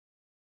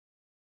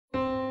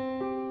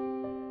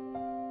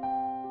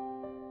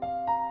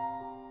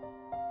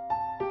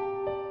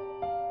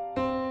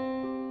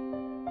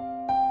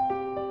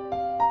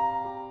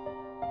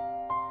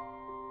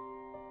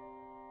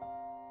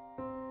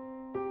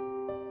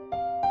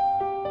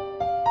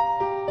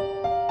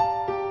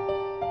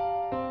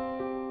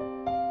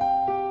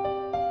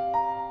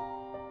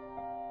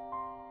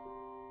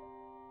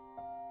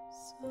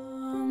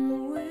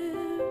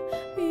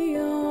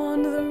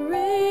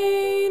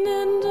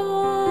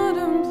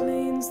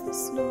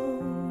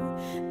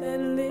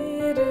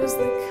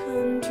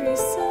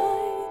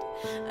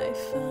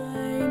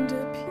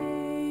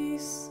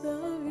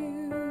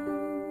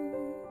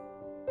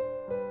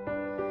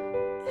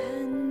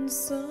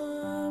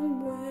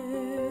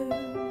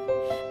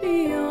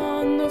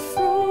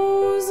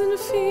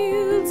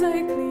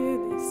I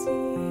clearly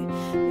see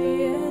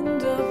the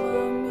end of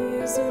our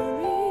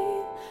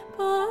misery,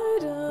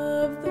 part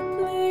of the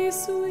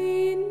place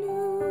we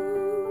knew.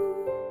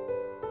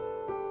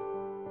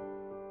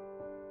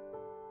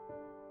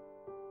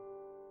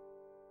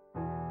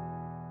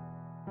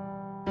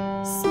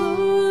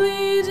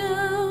 Slowly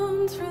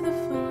down through the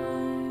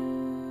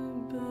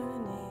fire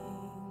burning,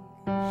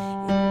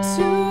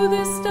 into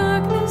this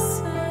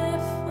darkness I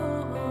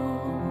fall.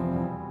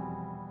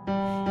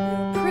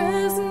 Your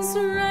presence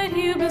right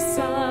here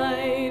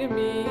beside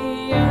me,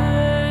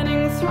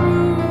 yearning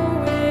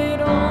through it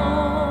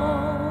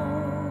all.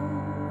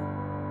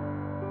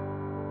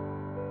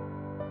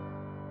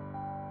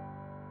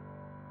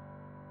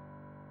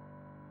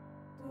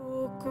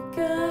 Doko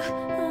ga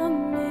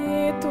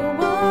ame to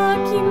wa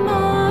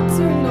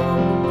kimatsu no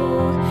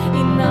muko,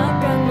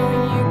 inaka no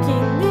yuki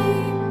ni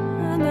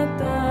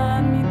anata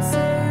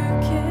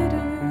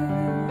mitsukeru.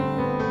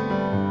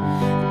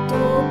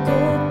 Doko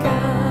ka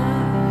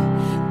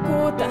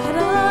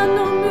kotara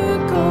no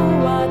mukou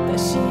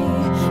watashi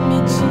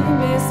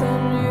michime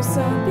saru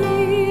sabi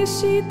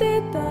shite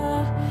ta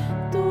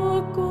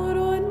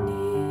tokoro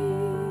ni.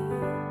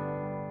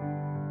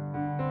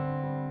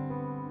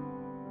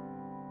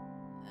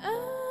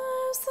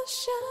 As the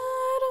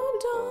shadow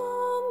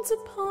dawns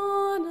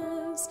upon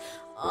us,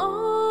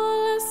 all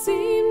I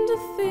seem to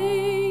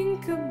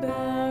think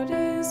about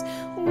is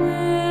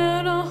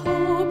where our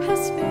hope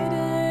has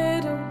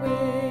faded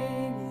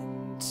away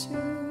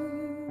into.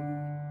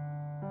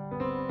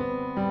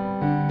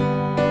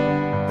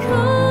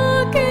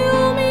 Kake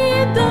o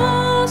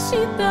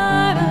midashita